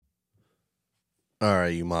All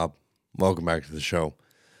right, you mob. Welcome back to the show.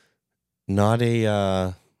 Not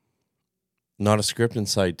a not a script in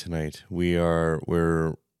sight tonight.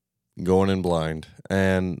 We're going in blind.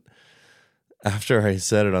 And after I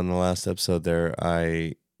said it on the last episode there,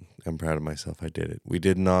 I am proud of myself. I did it. We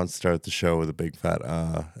did not start the show with a big fat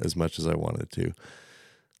as much as I wanted to.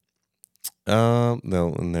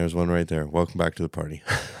 No, and there's one right there. Welcome back to the party.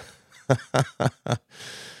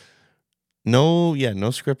 No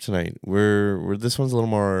script tonight. We're this one's a little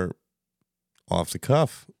more off the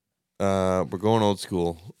cuff. We're going old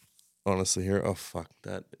school, honestly here. Oh fuck,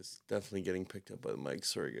 that is definitely getting picked up by the mic.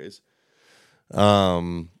 Sorry guys.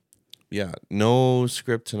 Yeah, no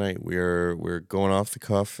script tonight. We're going off the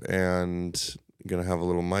cuff and gonna have a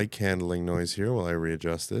little mic handling noise here while I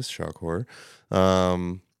readjust this. Shock horror.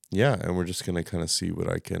 Yeah, and we're just gonna kind of see what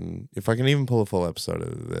if I can even pull a full episode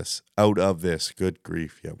out of this. Good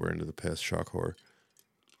grief. Yeah, we're into the piss. Shock horror.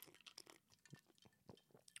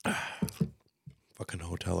 Fucking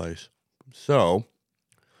hotel ice. So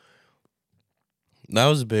that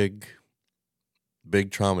was a big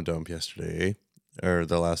trauma dump yesterday, or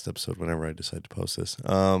the last episode. Whenever I decide to post this,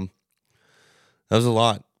 that was a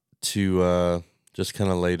lot to just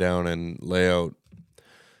kind of lay down and lay out,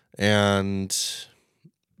 and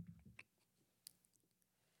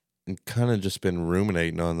kind of just been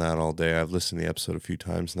ruminating on that all day. I've listened to the episode a few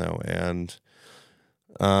times now, and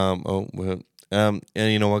and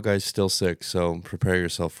you know what, guys, still sick, so prepare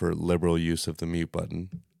yourself for liberal use of the mute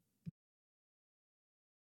button.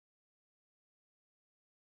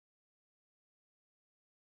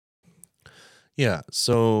 Yeah,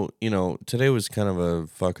 so, today was kind of a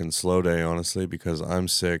fucking slow day, honestly, because I'm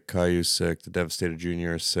sick, Caillou's sick, the Devastator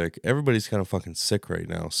Jr. is sick. Everybody's kind of fucking sick right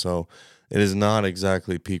now, so it is not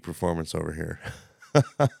exactly peak performance over here.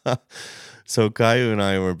 So Caillou and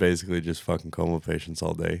I were basically just fucking coma patients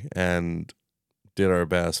all day and did our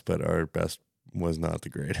best, but our best was not the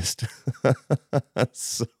greatest.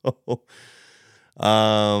 So,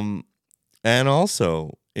 and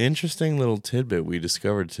also, interesting little tidbit we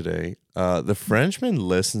discovered today. The Frenchman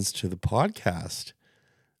listens to the podcast,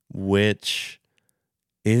 which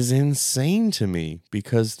is insane to me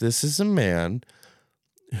because this is a man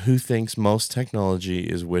who thinks most technology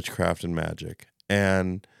is witchcraft and magic.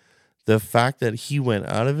 And the fact that he went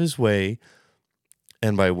out of his way,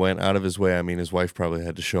 and by went out of his way, I mean his wife probably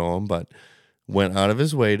had to show him, but went out of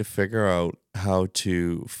his way to figure out how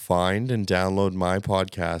to find and download my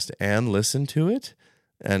podcast and listen to it.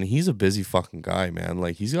 And he's a busy fucking guy, man.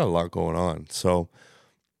 Like, he's got a lot going on. So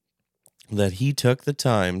that he took the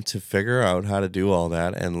time to figure out how to do all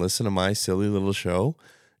that and listen to my silly little show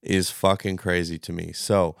is fucking crazy to me.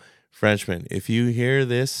 So, Frenchman, if you hear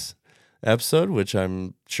this episode, which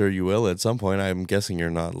I'm sure you will at some point, I'm guessing you're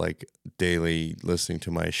not like daily listening to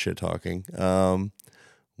my shit talking.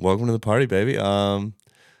 Welcome to the party, baby.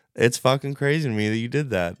 It's fucking crazy to me that you did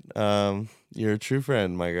that. You're a true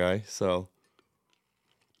friend, my guy. So,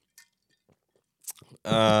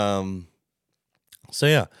 so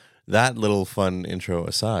yeah, that little fun intro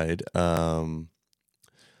aside,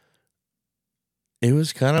 it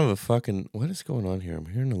was kind of a fucking, what is going on here? I'm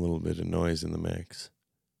hearing a little bit of noise in the mix.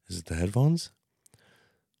 Is it the headphones?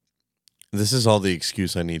 This is all the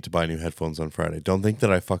excuse I need to buy new headphones on Friday. Don't think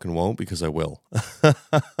that I fucking won't, because I will.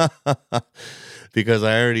 Because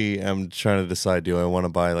I already am trying to decide, do I want to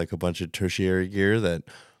buy like a bunch of tertiary gear that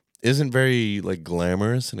isn't very like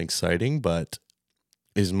glamorous and exciting, but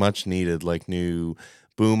is much needed, like new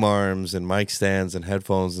boom arms and mic stands and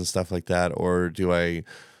headphones and stuff like that? Or do I,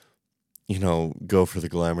 go for the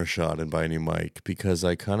glamour shot and buy a new mic? Because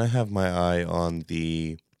I kind of have my eye on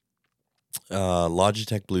the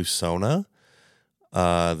Logitech Blue Sona,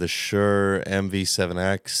 the Shure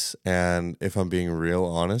MV7X, and if I'm being real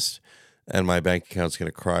honest, and my bank account's going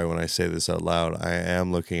to cry when I say this out loud, I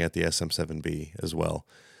am looking at the SM7B as well,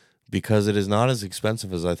 because it is not as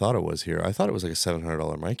expensive as I thought it was here. I thought it was like a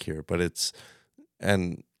 $700 mic here, but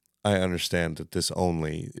and I understand that this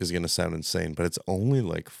only is going to sound insane, but it's only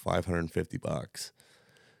like $550.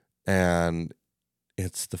 And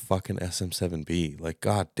it's the fucking SM7B. Like,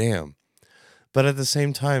 god damn. But at the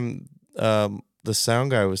same time, the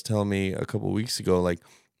sound guy was telling me a couple weeks ago, like,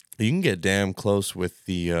 you can get damn close with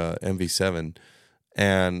the MV7,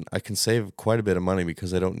 and I can save quite a bit of money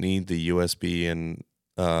because I don't need the USB and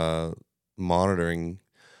monitoring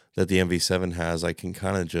that the MV7 has. I can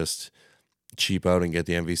kind of just cheap out and get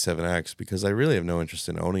the MV7X because I really have no interest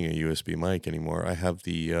in owning a USB mic anymore. I have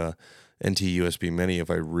the NT USB Mini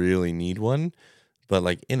if I really need one, but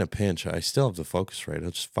like in a pinch, I still have the Focusrite.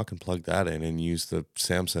 I'll just fucking plug that in and use the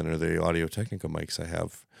Samsung or the Audio Technica mics I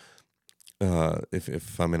have.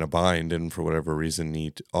 if I'm in a bind and for whatever reason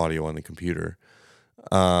need audio on the computer.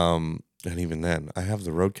 And even then, I have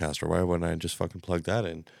the Rodecaster. Why wouldn't I just fucking plug that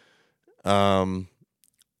in?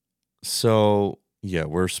 So yeah,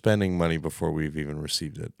 we're spending money before we've even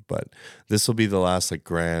received it. But this will be the last like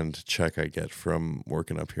grand check I get from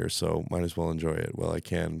working up here. So might as well enjoy it while I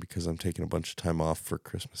can because I'm taking a bunch of time off for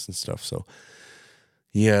Christmas and stuff. So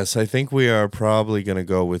yes, I think we are probably going to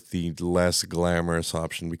go with the less glamorous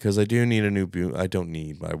option because I do need a new boom. I don't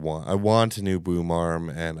need. I want a new boom arm,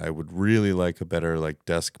 and I would really like a better like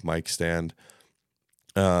desk mic stand.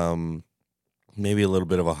 Maybe a little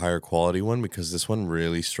bit of a higher quality one because this one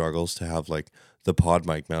really struggles to have like the pod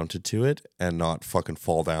mic mounted to it and not fucking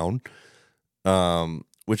fall down.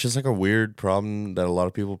 Which is like a weird problem that a lot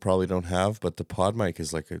of people probably don't have, but the pod mic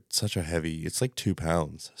is like such a heavy. It's like 2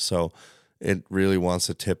 pounds, so it really wants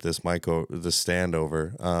to tip this the stand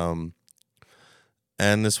over.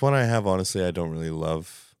 And this one I have, honestly, I don't really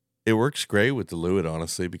love. It works great with the Lewitt,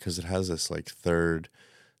 honestly, because it has this like third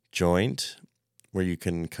joint where you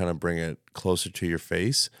can kind of bring it closer to your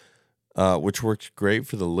face, which works great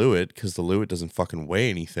for the Lewitt because the Lewitt doesn't fucking weigh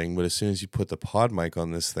anything. But as soon as you put the pod mic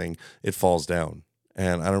on this thing, it falls down.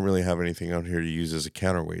 And I don't really have anything out here to use as a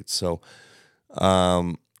counterweight. So,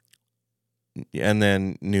 and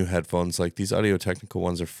then new headphones, like these Audio Technica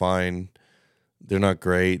ones are fine. They're not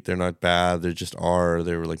great. They're not bad. They just are.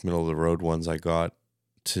 They were like middle of the road ones I got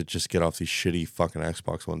to just get off these shitty fucking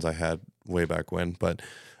Xbox ones I had way back when. But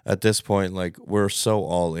at this point, like we're so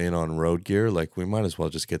all in on Rode gear, like we might as well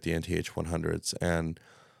just get the NTH 100s. And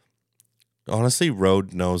honestly,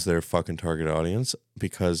 Rode knows their fucking target audience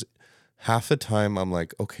because half the time I'm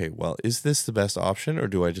like, okay, well, is this the best option or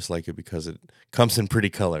do I just like it because it comes in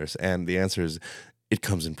pretty colors? And the answer is it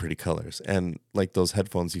comes in pretty colors. And like those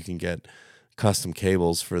headphones, you can get custom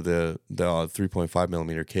cables for the 3.5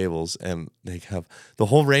 millimeter cables, and they have the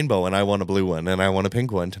whole rainbow. And I want a blue one and I want a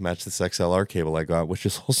pink one to match this XLR cable I got, which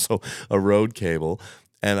is also a Rode cable.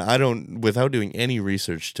 And I don't, without doing any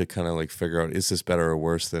research to kind of like figure out is this better or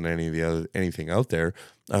worse than anything out there,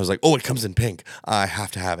 I was like, oh, it comes in pink. I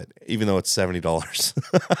have to have it, even though it's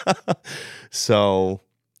 $70. So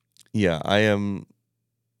yeah,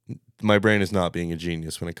 my brain is not being a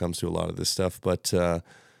genius when it comes to a lot of this stuff, but I'm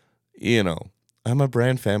a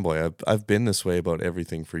brand fanboy. I've been this way about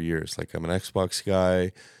everything for years. Like I'm an Xbox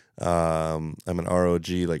guy. I'm an ROG,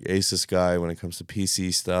 like Asus guy when it comes to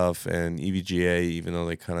PC stuff, and EVGA, even though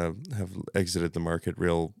they kind of have exited the market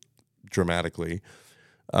real dramatically.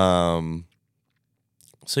 So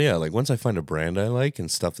yeah, like once I find a brand I like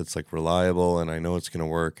and stuff that's like reliable and I know it's going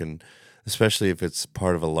to work, and especially if it's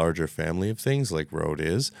part of a larger family of things like Rode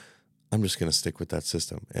is, I'm just going to stick with that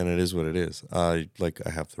system. And it is what it is. I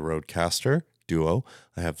have the Rodecaster Duo.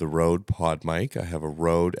 I have the Rode Pod Mic. I have a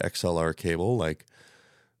Rode XLR cable. Like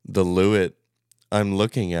the Lewitt I'm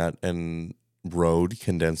looking at and Rode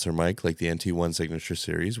condenser mic, like the NT1 Signature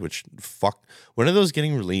Series, which when are those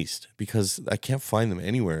getting released? Because I can't find them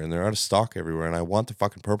anywhere and they're out of stock everywhere and I want the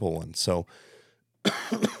fucking purple one. So,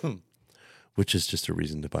 which is just a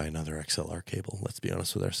reason to buy another XLR cable. Let's be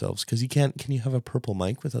honest with ourselves. Because can you have a purple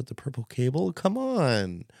mic without the purple cable? Come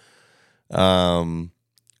on.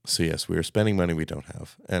 So yes, we are spending money we don't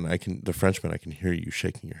have. And the Frenchman, I can hear you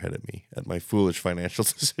shaking your head at me at my foolish financial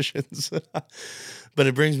decisions. But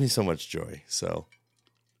it brings me so much joy. So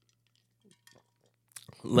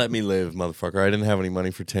let me live, motherfucker. I didn't have any money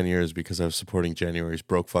for 10 years because I was supporting January's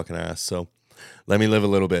broke fucking ass. So let me live a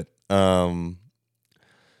little bit. Oh,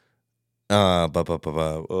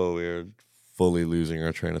 we're fully losing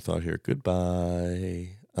our train of thought here.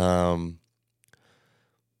 Goodbye.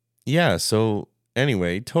 Yeah, so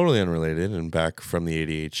anyway, totally unrelated and back from the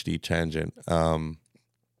ADHD tangent.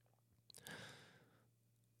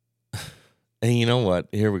 And you know what?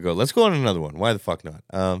 Here we go. Let's go on another one. Why the fuck not?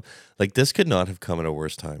 Like this could not have come at a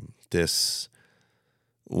worse time. This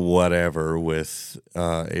whatever with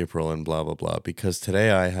April and blah blah blah, because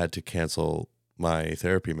today I had to cancel my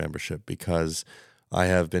therapy membership because I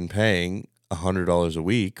have been paying $100 a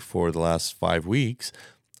week for the last 5 weeks.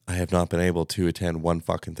 I have not been able to attend one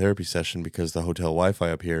fucking therapy session because the hotel Wi-Fi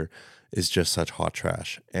up here is just such hot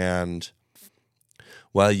trash. And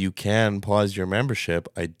while you can pause your membership,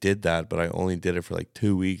 I did that, but I only did it for like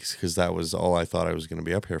 2 weeks because that was all I thought I was going to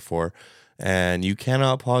be up here for. And you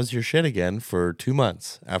cannot pause your shit again for 2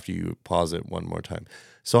 months after you pause it one more time.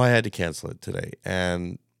 So I had to cancel it today.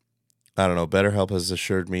 And I don't know, BetterHelp has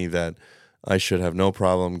assured me that I should have no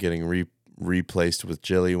problem getting replaced with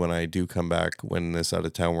Jilly when I do come back when this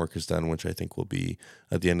out-of-town work is done, which I think will be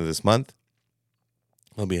at the end of this month.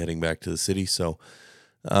 I'll be heading back to the city. So,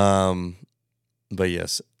 But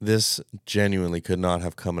yes, this genuinely could not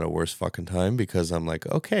have come at a worse fucking time because I'm like,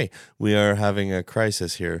 okay, we are having a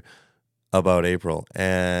crisis here about April,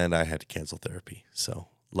 and I had to cancel therapy. So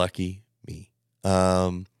lucky me.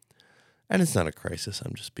 And it's not a crisis.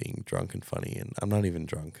 I'm just being drunk and funny, and I'm not even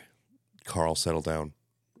drunk. Carl, settle down.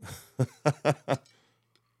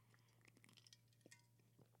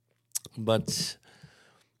 But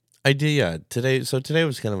I did, yeah. Today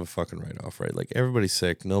was kind of a fucking write off, right? Like everybody's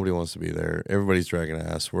sick, nobody wants to be there, everybody's dragging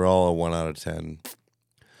ass. We're all a 1 out of 10.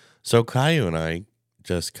 So Caillou and I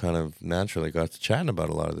just kind of naturally got to chatting about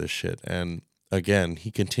a lot of this shit. And again,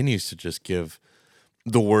 he continues to just give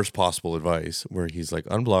the worst possible advice where he's like,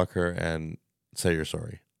 unblock her and say you're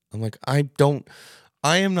sorry. I'm like, I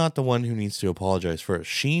am not the one who needs to apologize first.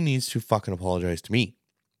 She needs to fucking apologize to me,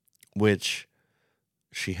 which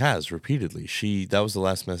she has repeatedly. That was the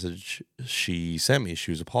last message she sent me.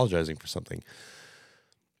 She was apologizing for something.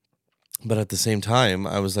 But at the same time,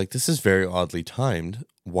 I was like, this is very oddly timed.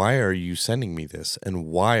 Why are you sending me this? And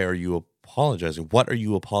why are you apologizing? What are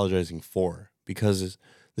you apologizing for? Because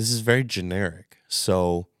this is very generic.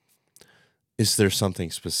 So is there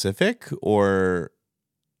something specific or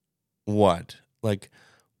what? Like,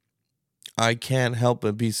 I can't help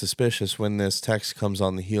but be suspicious when this text comes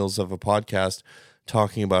on the heels of a podcast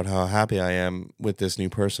talking about how happy I am with this new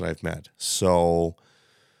person I've met. So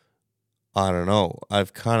I don't know.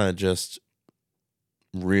 I've kind of just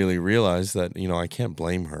really realized that, I can't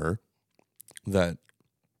blame her that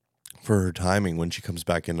for her timing when she comes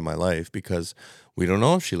back into my life, because we don't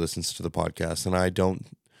know if she listens to the podcast, and I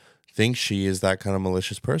don't think she is that kind of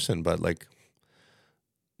malicious person, but like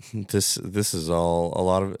this is all a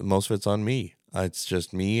lot of most of it's on me. It's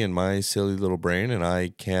just me and my silly little brain, and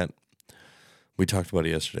I can't. We talked about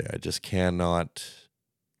it yesterday. I just cannot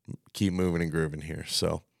keep moving and grooving here.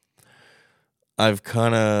 So I've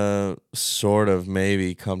kind of sort of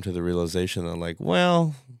maybe come to the realization that, like,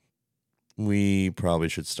 well, we probably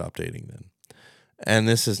should stop dating then. And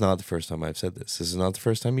this is not the first time I've said this. This is not the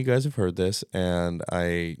first time you guys have heard this. And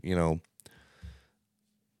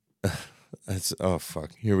it's, oh,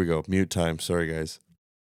 fuck. Here we go. Mute time. Sorry, guys.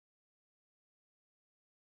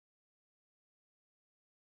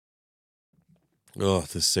 Oh,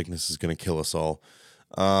 this sickness is going to kill us all.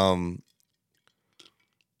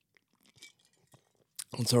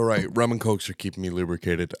 It's all right. Rum and Cokes are keeping me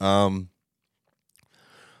lubricated.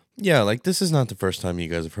 Yeah, like this is not the first time you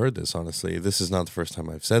guys have heard this, honestly. This is not the first time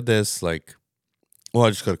I've said this. Like, well, I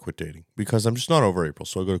just got to quit dating because I'm just not over April,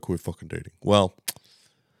 so I got to quit fucking dating. Well,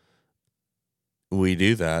 we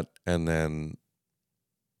do that, and then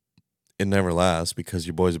it never lasts because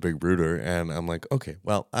your boy's a big brooder, and I'm like, okay,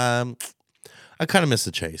 well, I kind of miss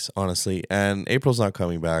the chase, honestly, and April's not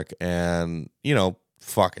coming back, and,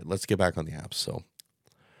 fuck it, let's get back on the apps, so.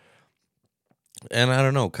 And I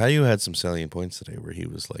don't know, Caillou had some salient points today where he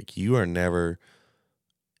was like, you're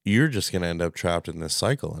just going to end up trapped in this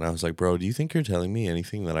cycle. And I was like, bro, do you think you're telling me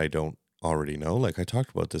anything that I don't already know? Like, I talked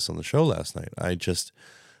about this on the show last night. I just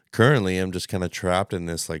currently am just kind of trapped in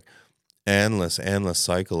this like endless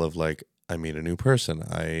cycle of like, I meet a new person.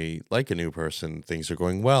 I like a new person. Things are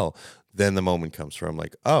going well. Then the moment comes where I'm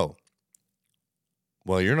like, oh,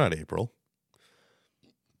 well, you're not April.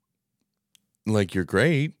 Like, you're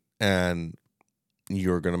great. And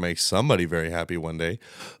you're going to make somebody very happy one day,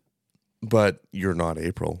 but you're not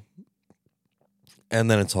April. And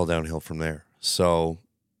then it's all downhill from there. So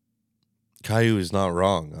Caillou is not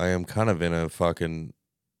wrong. I am kind of in a fucking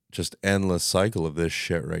just endless cycle of this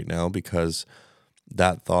shit right now because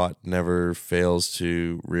that thought never fails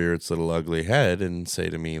to rear its little ugly head and say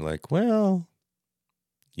to me like, well,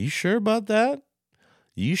 you sure about that?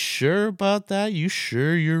 You sure about that? You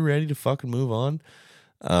sure you're ready to fucking move on?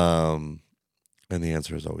 And the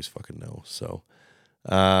answer is always fucking no. So,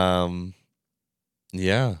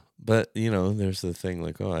 yeah, but there's the thing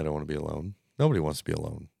like, oh, I don't want to be alone. Nobody wants to be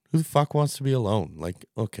alone. Who the fuck wants to be alone? Like,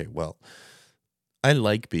 okay, well, I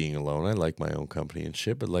like being alone. I like my own company and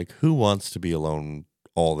shit, but like, who wants to be alone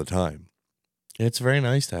all the time? It's very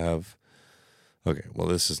nice to have. Okay, well,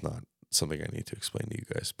 this is not something I need to explain to you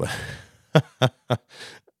guys, but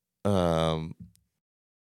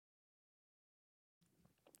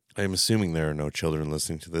I'm assuming there are no children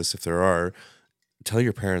listening to this. If there are, tell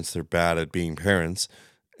your parents they're bad at being parents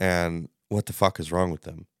and what the fuck is wrong with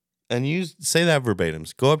them. And you say that verbatim.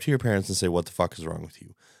 Go up to your parents and say, what the fuck is wrong with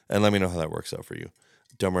you? And let me know how that works out for you.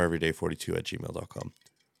 dumbereveryday42@gmail.com.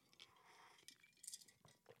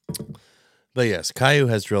 But yes, Caillou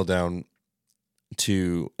has drilled down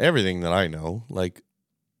to everything that I know. Like,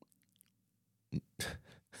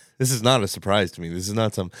 This is not a surprise to me. This is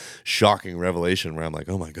not some shocking revelation where I'm like,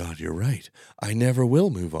 oh my God, you're right. I never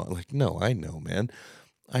will move on. Like, no, I know, man.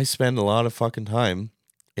 I spend a lot of fucking time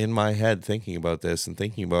in my head thinking about this and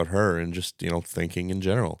thinking about her and just, thinking in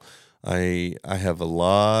general. I have a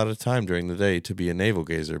lot of time during the day to be a navel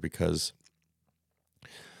gazer because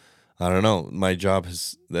I don't know, my job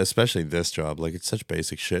has, especially this job, like it's such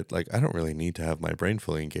basic shit. Like I don't really need to have my brain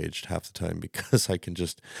fully engaged half the time because I can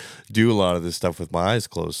just do a lot of this stuff with my eyes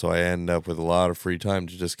closed. So I end up with a lot of free time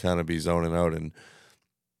to just kind of be zoning out and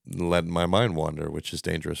letting my mind wander, which is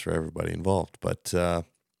dangerous for everybody involved. But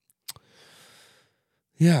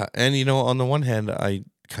yeah, and on the one hand,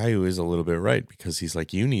 Caillou is a little bit right because he's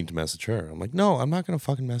like, you need to message her. I'm like, no, I'm not gonna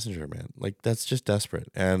fucking message her, man. Like that's just desperate.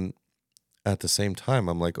 And at the same time,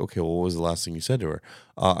 I'm like, okay, well, what was the last thing you said to her?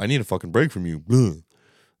 I need a fucking break from you. Blah.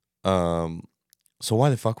 So why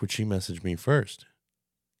the fuck would she message me first?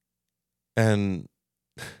 And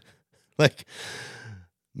like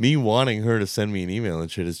me wanting her to send me an email and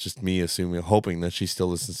shit is just me hoping that she still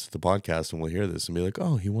listens to the podcast and will hear this and be like,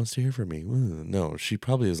 oh, he wants to hear from me. No, she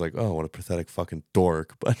probably is like, oh, what a pathetic fucking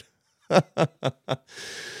dork. But, and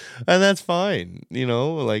that's fine.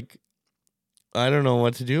 Like, I don't know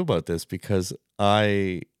what to do about this because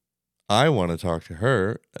I want to talk to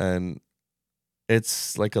her and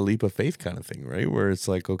it's like a leap of faith kind of thing, right? Where it's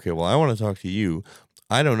like, okay, well, I want to talk to you.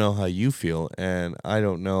 I don't know how you feel and I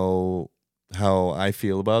don't know how I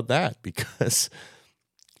feel about that because,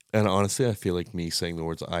 and honestly, I feel like me saying the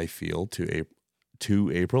words I feel to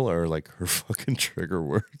April are like her fucking trigger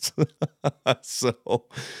words. So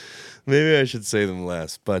maybe I should say them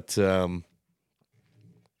less, but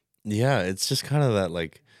yeah, it's just kind of that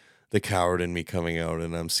like the coward in me coming out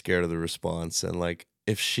and I'm scared of the response. And like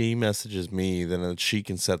if she messages me, then she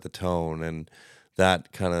can set the tone and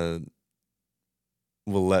that kind of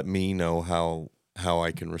will let me know how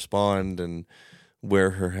I can respond and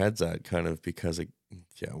where her head's at kind of because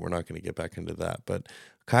we're not going to get back into that. But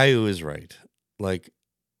Caillou is right. Like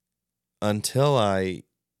until I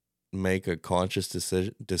make a conscious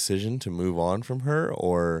decision to move on from her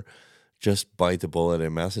or just bite the bullet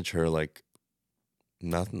and message her, like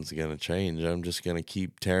nothing's going to change. I'm just going to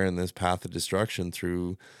keep tearing this path of destruction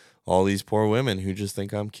through all these poor women who just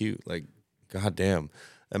think I'm cute. Like, goddamn.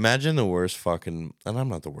 Imagine the worst fucking, and I'm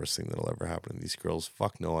not the worst thing that'll ever happen to these girls.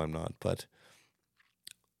 Fuck no, I'm not. But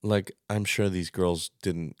like, I'm sure these girls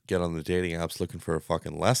didn't get on the dating apps looking for a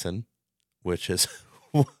fucking lesson, which is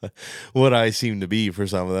what I seem to be for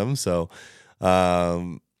some of them. So,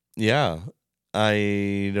 yeah,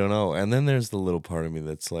 I don't know. And then there's the little part of me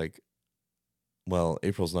that's like, well,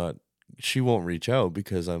 she won't reach out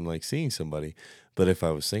because I'm like seeing somebody. But if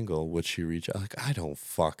I was single, would she reach out? Like, I don't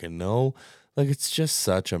fucking know. Like, it's just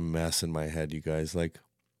such a mess in my head, you guys. Like,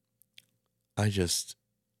 it's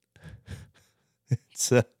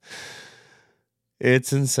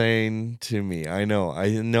it's insane to me. I know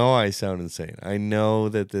I sound insane. I know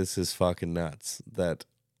that this is fucking nuts. That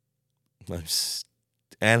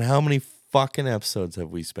and how many fucking episodes have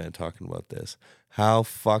we spent talking about this? How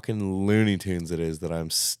fucking Looney Tunes it is that I'm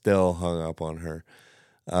still hung up on her.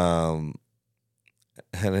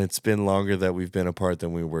 And it's been longer that we've been apart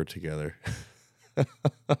than we were together.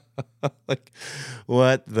 Like,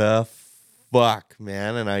 what the fuck,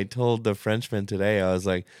 man? And I told the Frenchman today, I was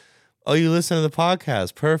like, oh, you listen to the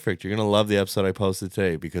podcast. Perfect. You're going to love the episode I posted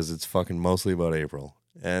today because it's fucking mostly about April.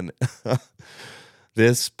 And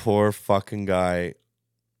this poor fucking guy,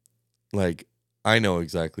 like, I know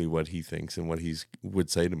exactly what he thinks and what he would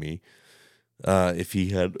say to me if he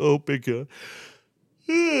had,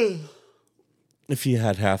 if he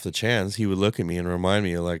had half the chance, he would look at me and remind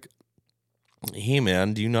me, like, hey,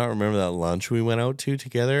 man, do you not remember that lunch we went out to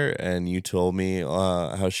together and you told me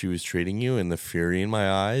how she was treating you and the fury in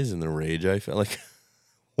my eyes and the rage I felt? Like,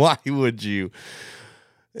 why would you?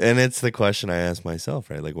 And it's the question I ask myself,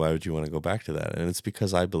 right? Like, why would you want to go back to that? And it's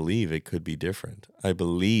because I believe it could be different. I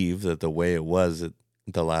believe that the way it was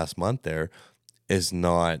the last month there is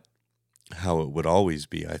not how it would always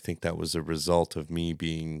be. I think that was a result of me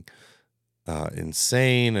being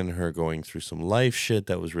insane and her going through some life shit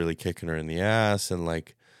that was really kicking her in the ass. And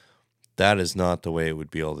like, that is not the way it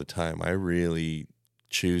would be all the time. I really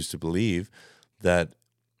choose to believe that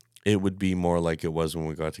it would be more like it was when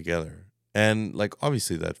we got together. And like,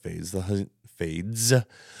 obviously that fades. The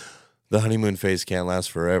honeymoon phase can't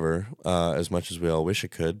last forever, as much as we all wish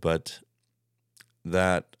it could. But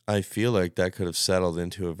that I feel like that could have settled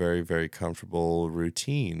into a very, very comfortable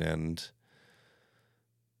routine. And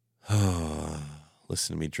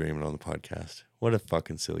listen to me dreaming on the podcast. What a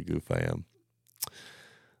fucking silly goof I am.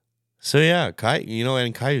 So yeah, Kai,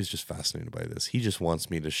 and Kai's just fascinated by this. He just wants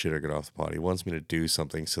me to shit or get off the pot. He wants me to do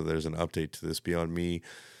something so there's an update to this beyond me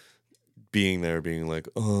being there, being like,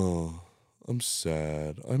 oh, I'm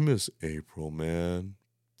sad. I miss April, man.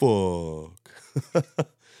 Fuck.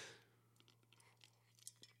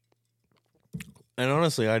 And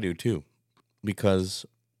honestly, I do too. Because,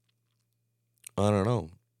 I don't know.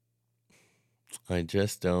 I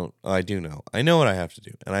just don't. I do know. I know what I have to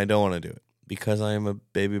do, and I don't want to do it because I am a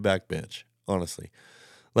baby back bitch. Honestly,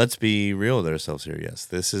 let's be real with ourselves here. Yes,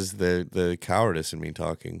 this is the cowardice in me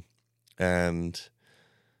talking, and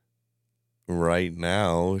right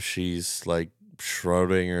now she's like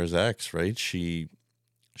Schrodinger's ex. Right? She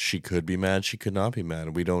could be mad. She could not be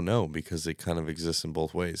mad. We don't know because it kind of exists in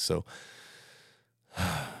both ways. So.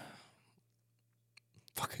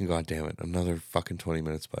 Fucking goddamn it. Another fucking 20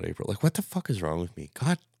 minutes about April. Like, what the fuck is wrong with me?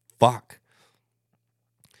 God fuck.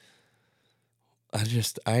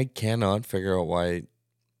 I cannot figure out why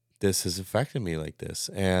this has affected me like this.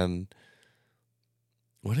 And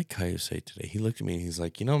what did Caillou say today? He looked at me and he's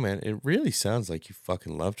like, man, it really sounds like you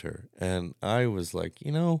fucking loved her. And I was like,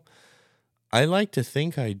 I like to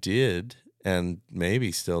think I did and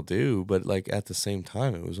maybe still do, but like at the same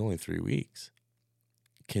time, it was only 3 weeks.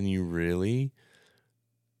 Can you really?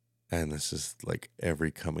 And this is like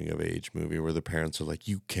every coming of age movie where the parents are like,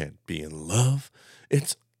 you can't be in love.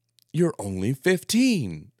 You're only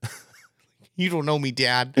 15. You don't know me,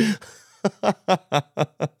 Dad.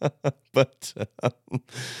 But,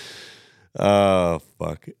 oh,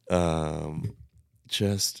 fuck.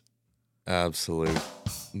 Just absolute.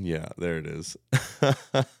 Yeah, there it is.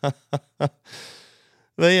 But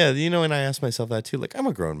yeah, and I ask myself that too. Like, I'm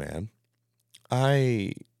a grown man.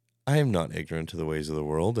 I am not ignorant to the ways of the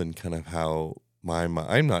world and kind of how I'm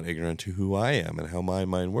not ignorant to who I am and how my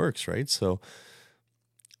mind works, right? So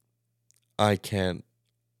I can't,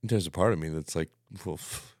 there's a part of me that's like, well,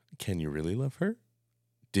 can you really love her?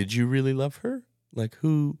 Did you really love her? Like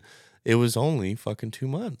it was only fucking 2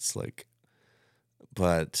 months. Like,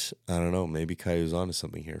 but I don't know, maybe Caillou's onto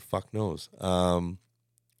something here. Fuck knows. I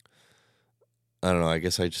don't know. I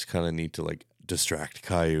guess I just kind of need to like distract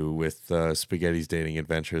Caillou with Spaghetti's dating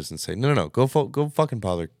adventures and say, no, go fucking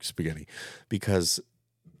bother Spaghetti, because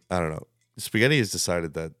I don't know. Spaghetti has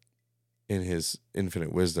decided that in his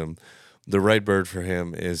infinite wisdom, the right bird for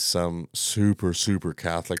him is some super, super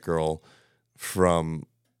Catholic girl from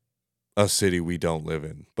a city we don't live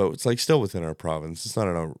in, but it's like still within our province. It's not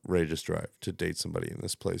an outrageous drive to date somebody in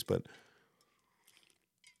this place, but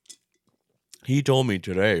he told me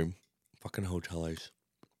today, fucking hotel ice.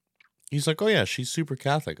 He's like, oh yeah, she's super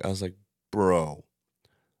Catholic. I was like, bro,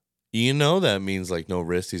 that means like no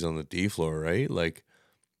wristies on the D floor, right? Like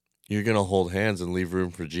you're going to hold hands and leave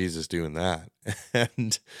room for Jesus doing that.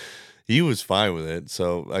 And he was fine with it.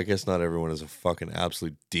 So I guess not everyone is a fucking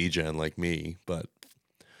absolute degen like me, but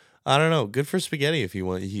I don't know. Good for Spaghetti if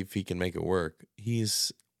he can make it work.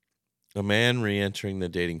 He's a man re-entering the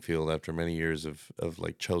dating field after many years of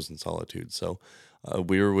like chosen solitude. So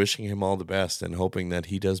we were wishing him all the best and hoping that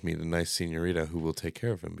he does meet a nice señorita who will take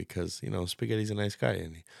care of him, because, Spaghetti's a nice guy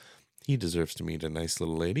and he deserves to meet a nice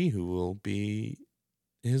little lady who will be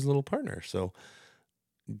his little partner. So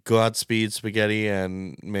Godspeed, Spaghetti,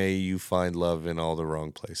 and may you find love in all the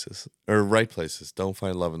wrong places or right places. Don't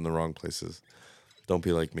find love in the wrong places. Don't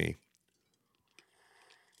be like me.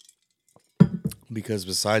 Because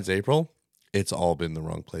besides April, it's all been the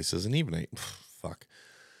wrong places, and even fuck.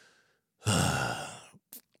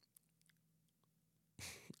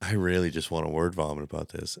 I really just want to word vomit about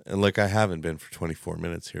this. And like I haven't been for 24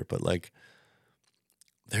 minutes here, but like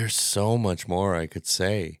there's so much more I could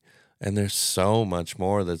say. And there's so much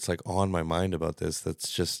more that's like on my mind about this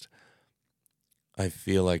that's just, I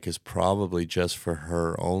feel like is probably just for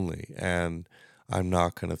her only. And I'm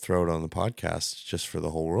not going to throw it on the podcast just for the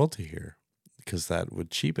whole world to hear, because that would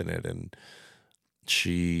cheapen it. And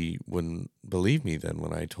she wouldn't believe me then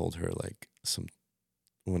when I told her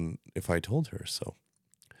if I told her. So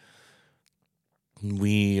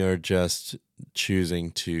we are just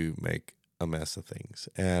choosing to make a mess of things,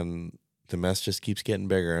 and the mess just keeps getting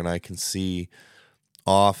bigger. And I can see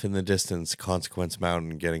off in the distance Consequence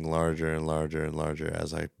Mountain getting larger and larger and larger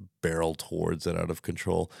as I barrel towards it out of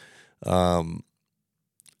control. And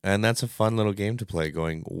that's a fun little game to play,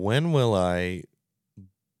 going, when will I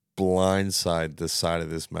blindside this side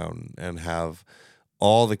of this mountain and have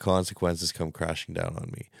all the consequences come crashing down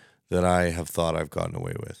on me that I have thought I've gotten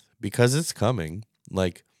away with? Because it's coming.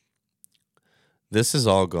 Like, this has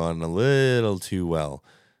all gone a little too well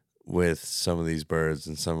with some of these birds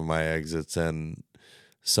and some of my exits, and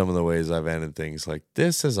some of the ways I've ended things, like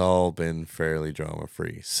this has all been fairly drama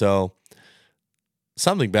free. So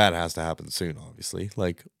something bad has to happen soon, obviously.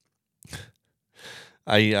 Like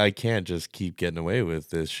I can't just keep getting away with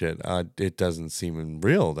this shit. It doesn't seem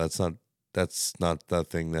real. That's not the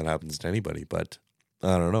thing that happens to anybody. But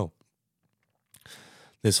I don't know.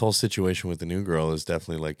 This whole situation with the new girl is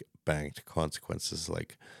definitely like banked consequences.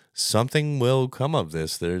 Like something will come of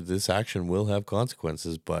this. This action will have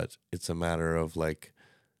consequences, but it's a matter of like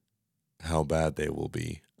how bad they will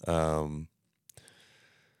be. Oh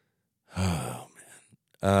man.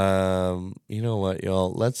 You know what,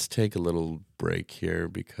 y'all? Let's take a little break here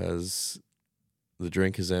because the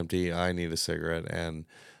drink is empty. I need a cigarette and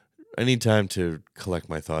I need time to collect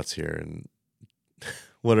my thoughts here. And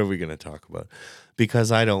what are we going to talk about?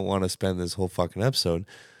 Because I don't want to spend this whole fucking episode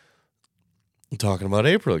talking about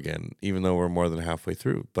April again, even though we're more than halfway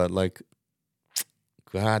through. But like,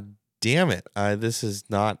 God damn it. This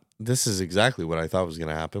is exactly what I thought was going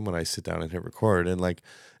to happen when I sit down and hit record. And like,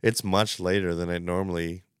 it's much later than I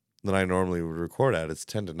normally would record at. It's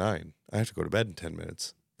 10 to 9. I have to go to bed in 10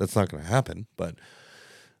 minutes. That's not going to happen. But,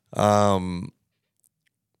 oh,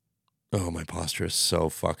 my posture is so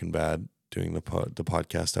fucking bad doing the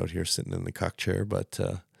podcast out here sitting in the cuck chair. But,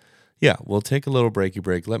 yeah, we'll take a little breaky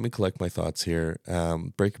break. Let me collect my thoughts here.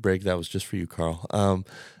 Breaky break, that was just for you, Carl.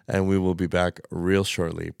 And we will be back real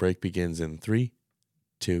shortly. Break begins in 3,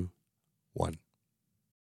 2, 1.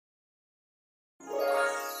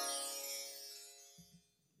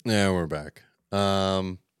 Yeah, we're back.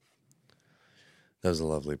 That was a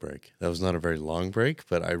lovely break. That was not a very long break,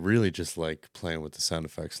 but I really just like playing with the sound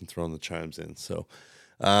effects and throwing the chimes in. So,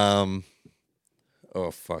 oh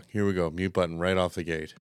fuck, here we go. Mute button right off the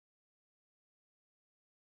gate.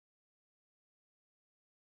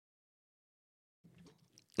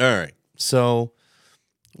 All right. So,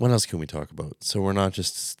 what else can we talk about? So we're not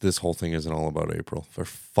just, this whole thing isn't all about April, for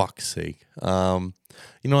fuck's sake.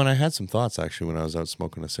 You know, and I had some thoughts actually when I was out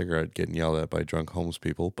smoking a cigarette, getting yelled at by drunk homeless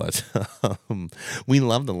people, but we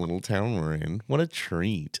love the little town we're in. What a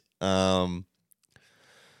treat. Yeah,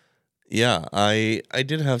 I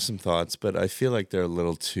did have some thoughts, but I feel like they're a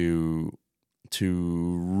little too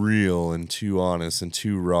real and too honest and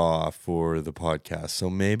too raw for the podcast. So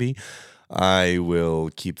maybe I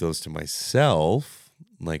will keep those to myself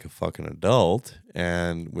like a fucking adult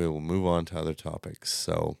and we will move on to other topics.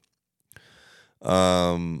 So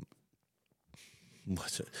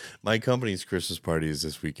my company's Christmas party is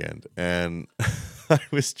this weekend, and I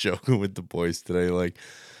was joking with the boys today, like,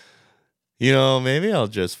 you know, maybe I'll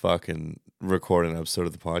just fucking record an episode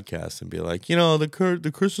of the podcast and be like, you know, the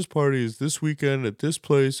Christmas party is this weekend at this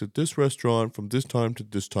place, at this restaurant, from this time to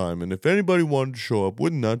this time. And if anybody wanted to show up,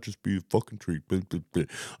 wouldn't that just be a fucking treat?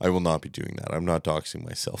 I will not be doing that. I'm not doxing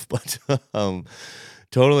myself, but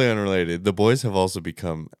totally unrelated. The boys have also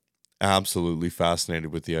become absolutely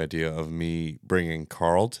fascinated with the idea of me bringing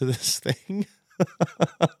Carl to this thing,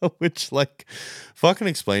 which, like, fucking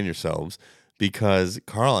explain yourselves. Because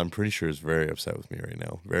Carl, I'm pretty sure, is very upset with me right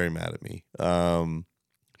now. Very mad at me.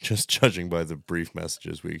 Just judging by the brief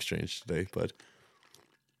messages we exchanged today. But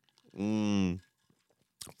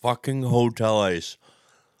fucking hotel ice.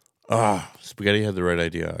 Spaghetti had the right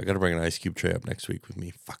idea. I got to bring an ice cube tray up next week with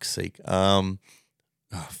me. Fuck's sake. Fuck.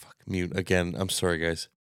 Mute again. I'm sorry, guys.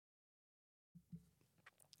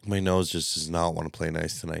 My nose just does not want to play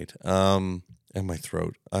nice tonight. And my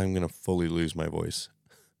throat. I'm going to fully lose my voice.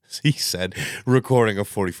 He said, recording a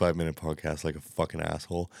 45-minute podcast like a fucking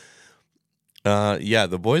asshole. Yeah,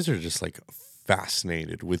 the boys are just like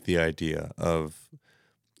fascinated with the idea of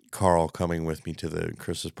Carl coming with me to the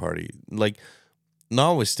Christmas party. Like,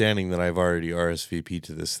 notwithstanding that I've already RSVP'd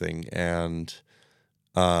to this thing and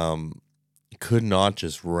could not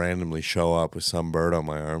just randomly show up with some bird on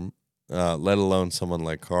my arm, let alone someone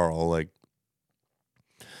like Carl. Like,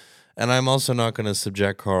 and I'm also not going to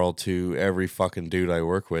subject Carl to every fucking dude I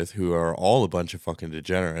work with who are all a bunch of fucking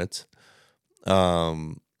degenerates.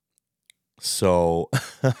 So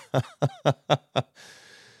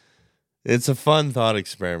it's a fun thought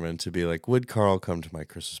experiment to be like, would Carl come to my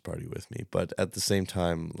Christmas party with me? But at the same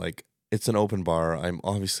time, like, it's an open bar. I'm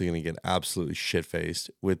obviously going to get absolutely shit-faced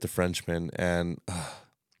with the Frenchman. And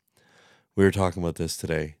we were talking about this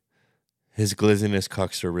today. His glizziness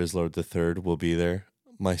Cockster Rizlord III will be there.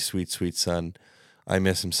 My sweet, sweet son. I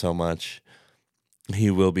miss him so much.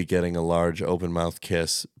 He will be getting a large open mouth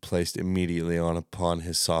kiss placed immediately upon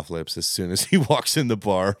his soft lips as soon as he walks in the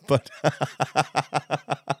bar. But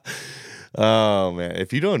oh man,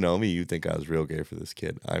 if you don't know me, you think I was real gay for this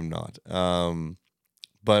kid. I'm not.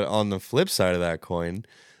 But on the flip side of that coin,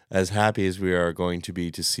 as happy as we are going to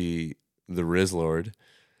be to see the Rizlord,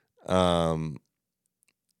 Young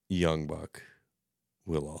Buck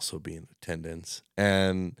will also be in attendance.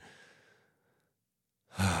 And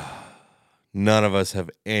none of us have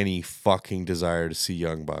any fucking desire to see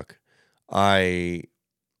Young Buck.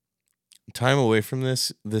 Time away from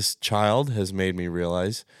this child has made me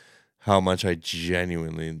realize how much I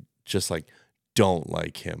genuinely just like don't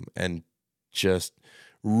like him and just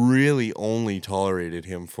really only tolerated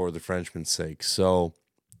him for the Frenchman's sake. So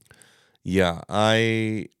yeah,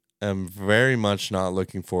 I am very much not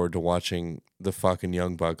looking forward to watching the fucking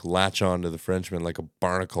Young Buck latch on to the Frenchman like a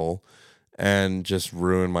barnacle and just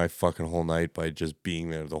ruin my fucking whole night by just being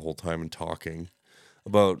there the whole time and talking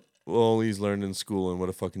about all he's learned in school and what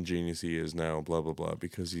a fucking genius he is now, blah, blah, blah,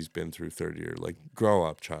 because he's been through third year. Like, grow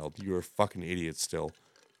up, child. You're a fucking idiot still.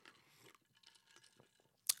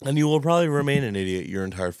 And you will probably remain an idiot your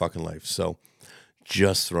entire fucking life. So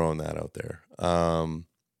just throwing that out there.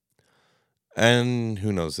 And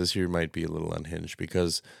who knows, this year might be a little unhinged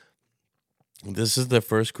because this is the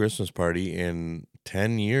first Christmas party in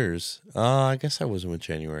 10 years. I guess I wasn't with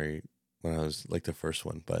January when I was like the first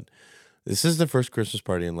one, but this is the first Christmas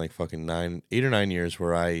party in like fucking 8 or 9 years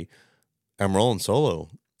where I'm rolling solo.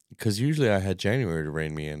 Because usually I had January to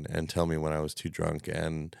rein me in and tell me when I was too drunk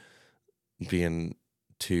and being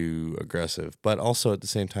too aggressive. But also at the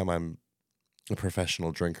same time, I'm a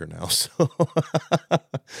professional drinker now. So,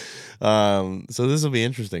 so this will be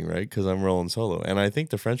interesting, right? Because I'm rolling solo. And I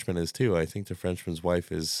think the Frenchman is too. I think the Frenchman's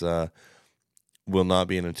wife will not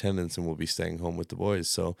be in attendance and will be staying home with the boys.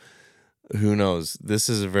 So who knows? This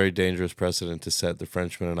is a very dangerous precedent to set. The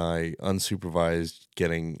Frenchman and I, unsupervised,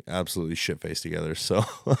 getting absolutely shit-faced together. So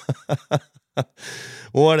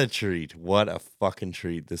what a treat. What a fucking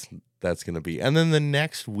treat that's going to be. And then the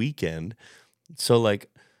next weekend, so like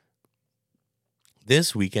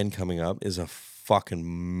this weekend coming up is a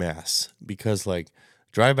fucking mess because like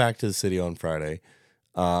drive back to the city on Friday.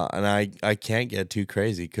 And I can't get too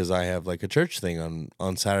crazy because I have like a church thing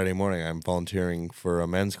on Saturday morning. I'm volunteering for a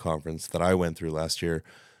men's conference that I went through last year.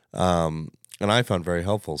 And I found very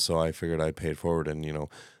helpful. So I figured I'd pay it forward and,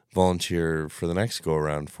 volunteer for the next go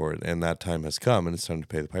around for it. And that time has come and it's time to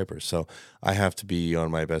pay the piper. So I have to be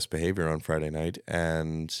on my best behavior on Friday night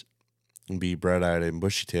and be bright-eyed and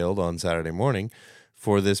bushy-tailed on Saturday morning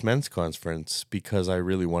for this men's conference because I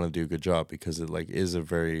really want to do a good job because it like is a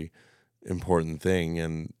very important thing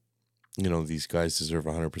and these guys deserve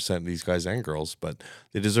 100%, these guys and girls, but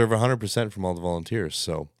they deserve 100% from all the volunteers.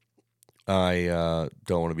 So I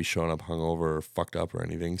don't want to be showing up hungover or fucked up or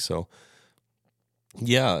anything. So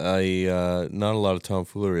yeah, I not a lot of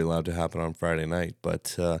tomfoolery allowed to happen on Friday night,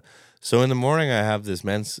 but so in the morning I have this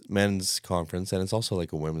men's conference and it's also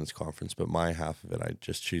like a women's conference, but my half of it I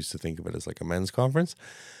just choose to think of it as like a men's conference.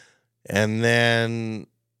 And then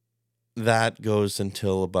that goes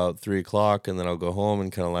until about 3:00, and then I'll go home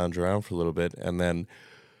and kind of lounge around for a little bit, and then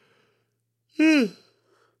it'll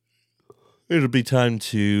be time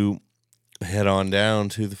to head on down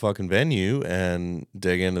to the fucking venue and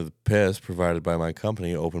dig into the piss provided by my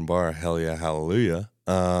company, Open Bar. Hell yeah, hallelujah.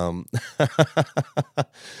 And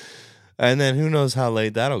then who knows how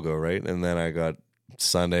late that'll go, right? And then I got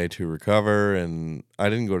Sunday to recover, and I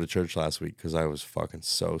didn't go to church last week because I was fucking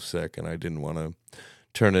so sick, and I didn't want to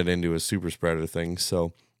turn it into a super spreader thing.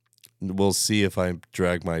 So we'll see if I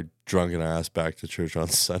drag my drunken ass back to church on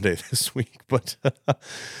Sunday this week. But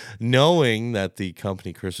knowing that the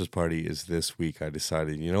company Christmas party is this week, I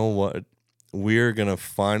decided, you know what? We're going to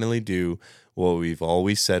finally do what we've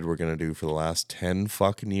always said we're going to do for the last 10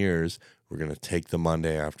 fucking years. We're going to take the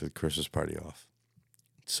Monday after the Christmas party off.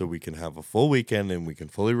 So we can have a full weekend and we can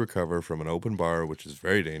fully recover from an open bar, which is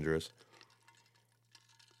very dangerous.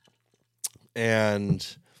 And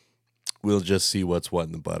we'll just see what's what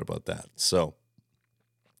in the butt about that. So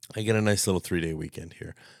I get a nice little 3-day weekend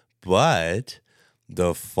here. But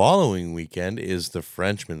the following weekend is the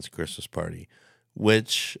Frenchman's Christmas party,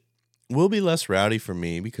 which will be less rowdy for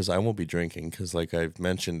me because I won't be drinking. Because like I've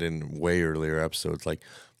mentioned in way earlier episodes, like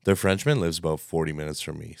the Frenchman lives about 40 minutes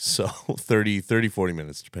from me. So 40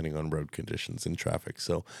 minutes, depending on road conditions and traffic.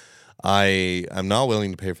 So I'm not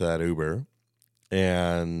willing to pay for that Uber.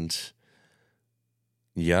 And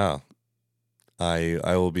yeah, I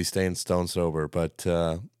will be staying stone sober, but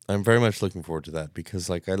I'm very much looking forward to that because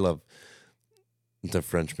like I love the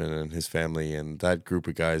Frenchman and his family and that group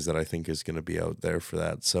of guys that I think is going to be out there for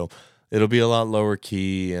that. So it'll be a lot lower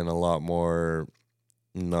key and a lot more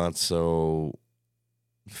not so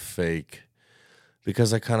fake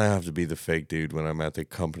because I kind of have to be the fake dude when I'm at the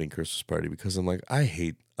company Christmas party, because I'm like,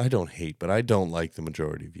 I don't hate, but I don't like the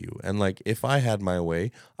majority of you. And like, if I had my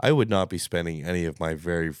way, I would not be spending any of my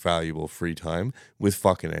very valuable free time with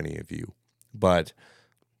fucking any of you. But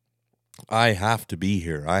I have to be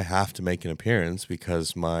here. I have to make an appearance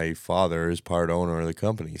because my father is part owner of the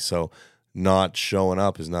company. So not showing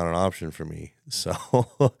up is not an option for me. So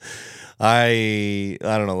I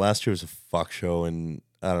don't know. Last year was a fuck show, and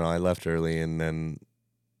I don't know. I left early, and then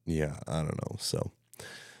yeah, I don't know. So,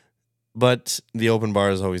 but the open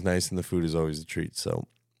bar is always nice, and the food is always a treat. So,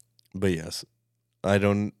 but yes, I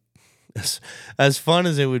don't. As fun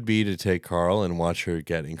as it would be to take Carl and watch her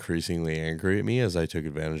get increasingly angry at me as I took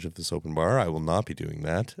advantage of this open bar, I will not be doing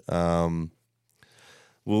that.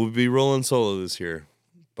 We'll be rolling solo this year.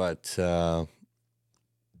 But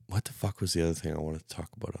what the fuck was the other thing I wanted to talk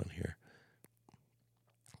about on here?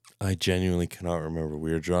 I genuinely cannot remember.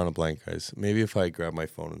 We are drawing a blank, guys. Maybe if I grab my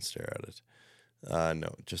phone and stare at it.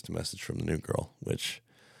 No, just a message from the new girl, which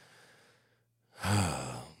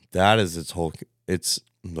that is its whole. It's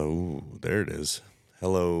no, there it is.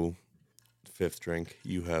 Hello, fifth drink.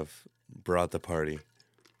 You have brought the party.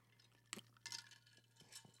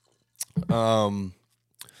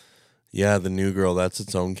 Yeah, the new girl. That's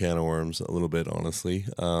its own can of worms, a little bit, honestly.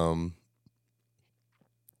 I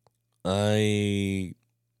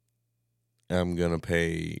am gonna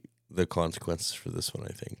pay the consequences for this one,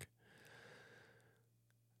 I think.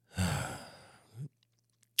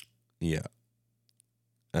 Yeah.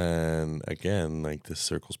 And again, like, this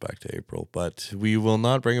circles back to April, but we will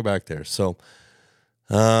not bring it back there. So,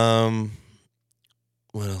 what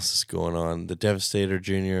else is going on? The Devastator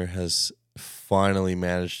Jr. has finally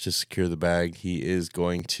managed to secure the bag. He is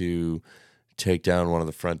going to take down one of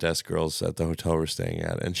the front desk girls at the hotel we're staying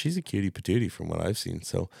at, and she's a cutie patootie from what I've seen.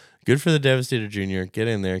 So good for the Devastator Jr. Get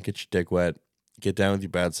in there, get your dick wet, get down with your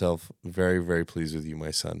bad self. Very, very pleased with you,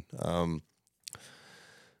 my son.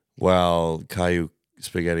 While Caillou,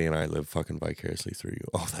 Spaghetti, and I live fucking vicariously through you.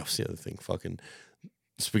 Oh, that was the other thing. Fucking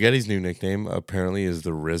Spaghetti's new nickname apparently is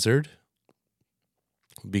the Rizzard,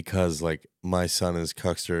 because like my son is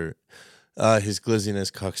Cuckster. His glizziness,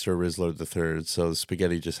 Cuckster Rizzler the Third. So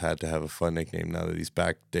Spaghetti just had to have a fun nickname now that he's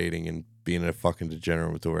back dating and being a fucking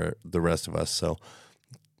degenerate with the rest of us. So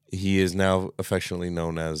he is now affectionately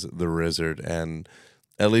known as the Rizzard. And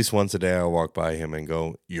at least once a day, I walk by him and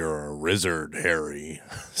go, "You're a Rizzard, Harry."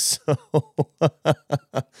 So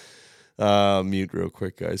mute real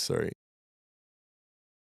quick, guys. Sorry.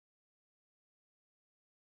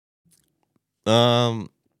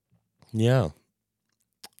 Yeah.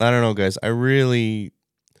 I don't know, guys. I really,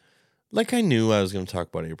 like, I knew I was going to talk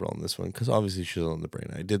about April on this one because obviously she's on the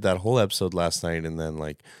brain. I did that whole episode last night, and then,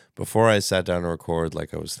 like, before I sat down to record,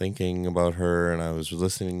 like, I was thinking about her and I was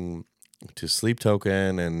listening to Sleep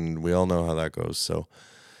Token, and we all know how that goes. So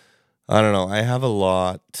I don't know. I have a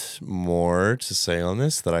lot more to say on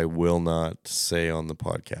this that I will not say on the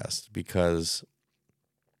podcast because,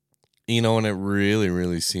 you know, and it really,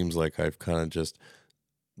 really seems like I've kind of just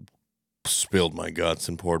spilled my guts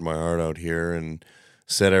and poured my heart out here and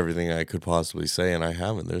said everything I could possibly say, and I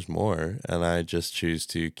haven't. There's more, and I just choose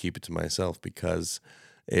to keep it to myself because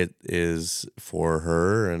it is for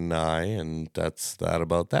her and I, and that's that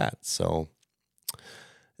about that. So,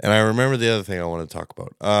 and I remember the other thing I want to talk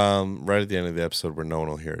about right at the end of the episode where no one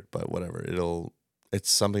will hear it, but whatever.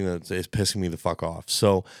 It's something that is pissing me the fuck off.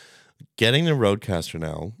 So getting the Rodecaster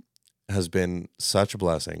now has been such a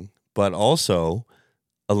blessing, but also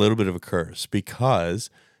a little bit of a curse because,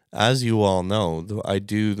 as you all know, I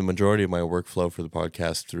do the majority of my workflow for the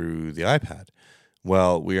podcast through the iPad.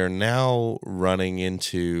 Well, we are now running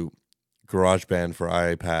into GarageBand for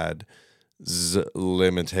iPad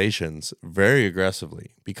limitations very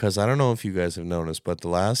aggressively because I don't know if you guys have noticed, but the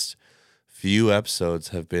last few episodes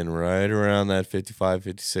have been right around that 55,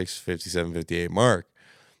 56, 57, 58 mark.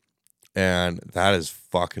 And that is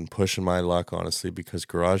fucking pushing my luck, honestly, because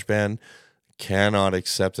GarageBand cannot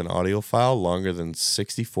accept an audio file longer than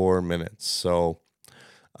 64 minutes. So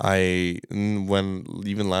when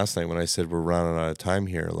even last night when I said we're running out of time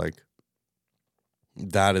here, like,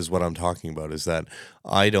 that is what I'm talking about, is that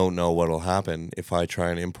I don't know what'll happen if I try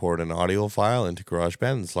and import an audio file into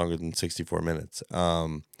GarageBand that's longer than 64 minutes.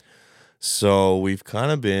 So we've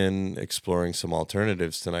kind of been exploring some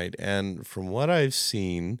alternatives tonight, and from what I've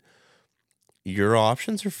seen, your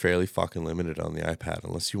options are fairly fucking limited on the iPad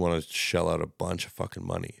unless you want to shell out a bunch of fucking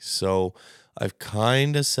money. So I've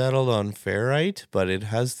kind of settled on Fairlight, but it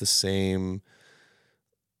has the same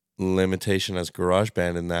limitation as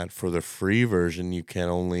GarageBand in that for the free version, you can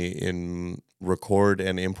only record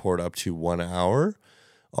and import up to 1 hour,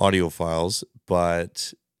 audio files,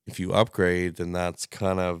 but if you upgrade, then that's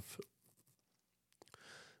kind of,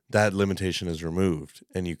 that limitation is removed,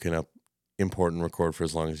 and you can import and record for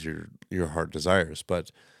as long as your heart desires.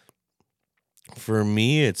 But for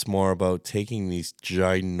me, it's more about taking these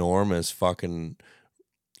ginormous fucking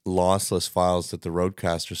lossless files that the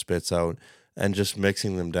Rodecaster spits out and just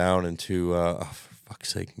mixing them down into oh, for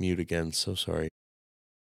fuck's sake, mute again, so sorry.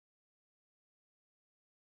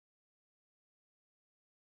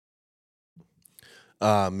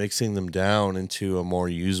 Mixing them down into a more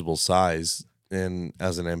usable size and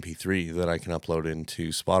as an MP3 that I can upload into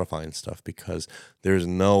Spotify and stuff, because there's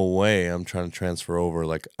no way I'm trying to transfer over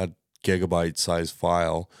like a gigabyte size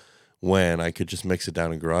file when I could just mix it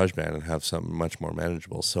down in GarageBand and have something much more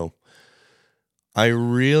manageable. So I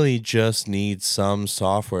really just need some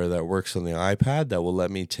software that works on the iPad that will let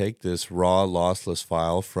me take this raw lossless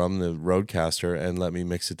file from the Rodecaster and let me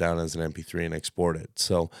mix it down as an MP3 and export it.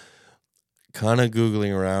 So kind of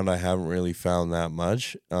Googling around, I haven't really found that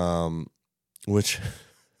much, which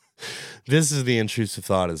this is the intrusive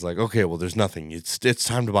thought, is like, okay, well, there's nothing. It's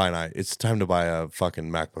time to buy it's time to buy a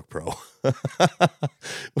fucking MacBook Pro,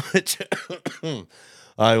 which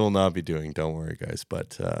I will not be doing. Don't worry, guys.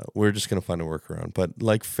 But we're just gonna find a workaround. But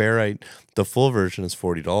like Ferrite, the full version is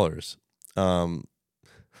 $40.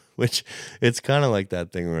 Which it's kind of like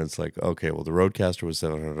that thing where it's like, okay, well, the Rodecaster was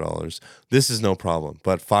 $700. This is no problem,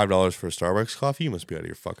 but $5 for a Starbucks coffee, you must be out of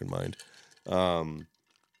your fucking mind. So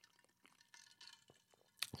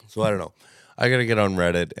I don't know. I got to get on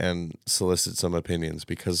Reddit and solicit some opinions,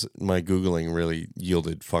 because my Googling really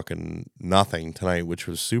yielded fucking nothing tonight, which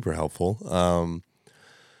was super helpful.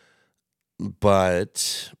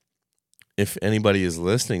 But if anybody is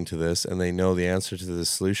listening to this and they know the answer to this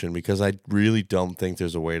solution, because I really don't think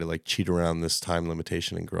there's a way to like cheat around this time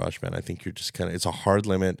limitation in GarageBand. I think you're just kind of, it's a hard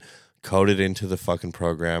limit, code it into the fucking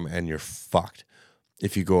program, and you're fucked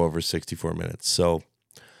if you go over 64 minutes. So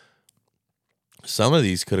some of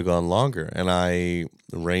these could have gone longer, and I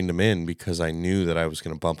reined them in because I knew that I was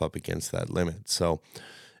going to bump up against that limit. So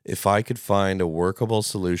if I could find a workable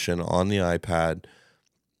solution on the iPad,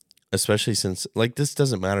 especially since like this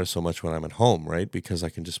doesn't matter so much when I'm at home, right? Because I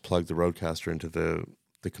can just plug the Rodecaster into the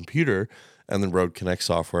computer, and then Rode Connect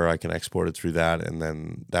software, I can export it through that, and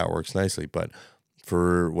then that works nicely. But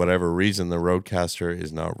for whatever reason, the Rodecaster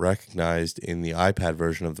is not recognized in the iPad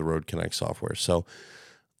version of the Rode Connect software. So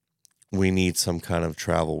we need some kind of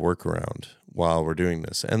travel workaround while we're doing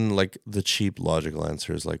this. And like the cheap logical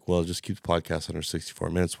answer is like, well, just keep the podcast under 64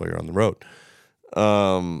 minutes while you're on the road.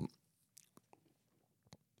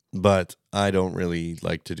 But I don't really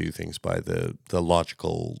like to do things by the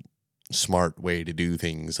logical, smart way to do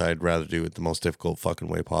things. I'd rather do it the most difficult fucking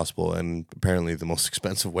way possible, and apparently the most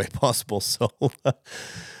expensive way possible. So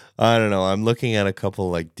I don't know. I'm looking at a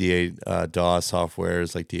couple like DAW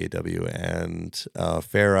softwares like DAW and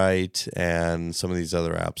Ferrite and some of these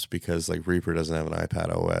other apps, because like Reaper doesn't have an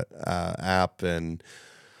iPad app, and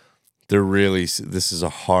they're really, this is a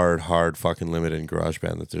hard fucking limit in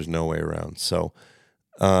GarageBand that there's no way around. So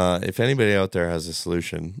if anybody out there has a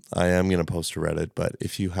solution, I am going to post to Reddit, but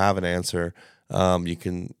if you have an answer, you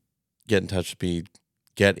can get in touch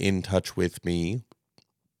with me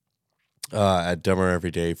at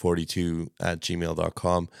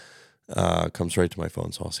dumbereveryday42@gmail.com. Comes right to my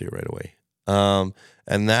phone, so I'll see it right away. And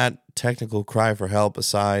that technical cry for help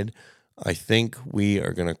aside, I think we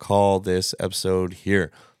are going to call this episode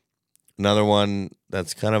here. Another one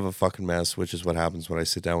that's kind of a fucking mess, which is what happens when I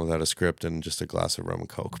sit down without a script and just a glass of rum and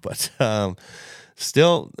coke. But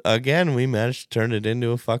still, again, we managed to turn it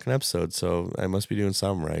into a fucking episode, so I must be doing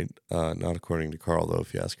something right. Not according to Carl, though,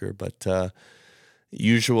 if you ask her. But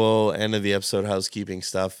usual end of the episode housekeeping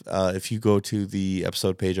stuff. If you go to the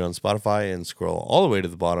episode page on Spotify and scroll all the way to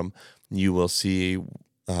the bottom, you will see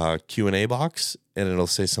a Q&A box, and it'll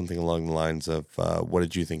say something along the lines of, what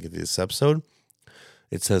did you think of this episode?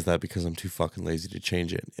 It says that because I'm too fucking lazy to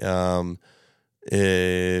change it.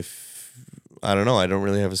 If, I don't know, I don't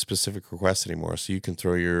really have a specific request anymore, so you can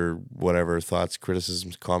throw your whatever thoughts,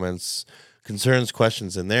 criticisms, comments, concerns,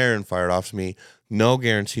 questions in there and fire it off to me. No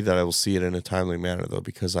guarantee that I will see it in a timely manner, though,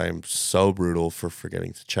 because I am so brutal for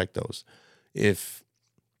forgetting to check those. If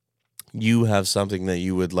you have something that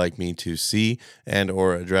you would like me to see and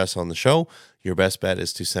or address on the show, your best bet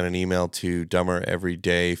is to send an email to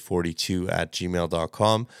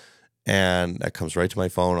dumbereveryday42@gmail.com, and that comes right to my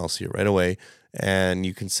phone. I'll see it right away. And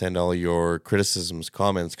you can send all your criticisms,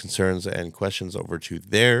 comments, concerns, and questions over to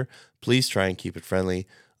there. Please try and keep it friendly.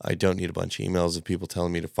 I don't need a bunch of emails of people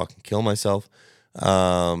telling me to fucking kill myself.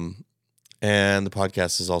 And the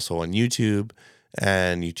podcast is also on YouTube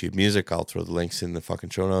and YouTube Music. I'll throw the links in the fucking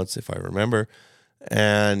show notes if I remember.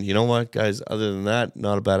 And you know what, guys? Other than that,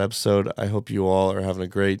 not a bad episode. I hope you all are having a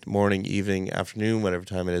great morning, evening, afternoon, whatever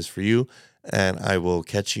time it is for you. And I will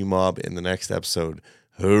catch you, mob, in the next episode.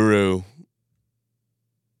 Hooroo.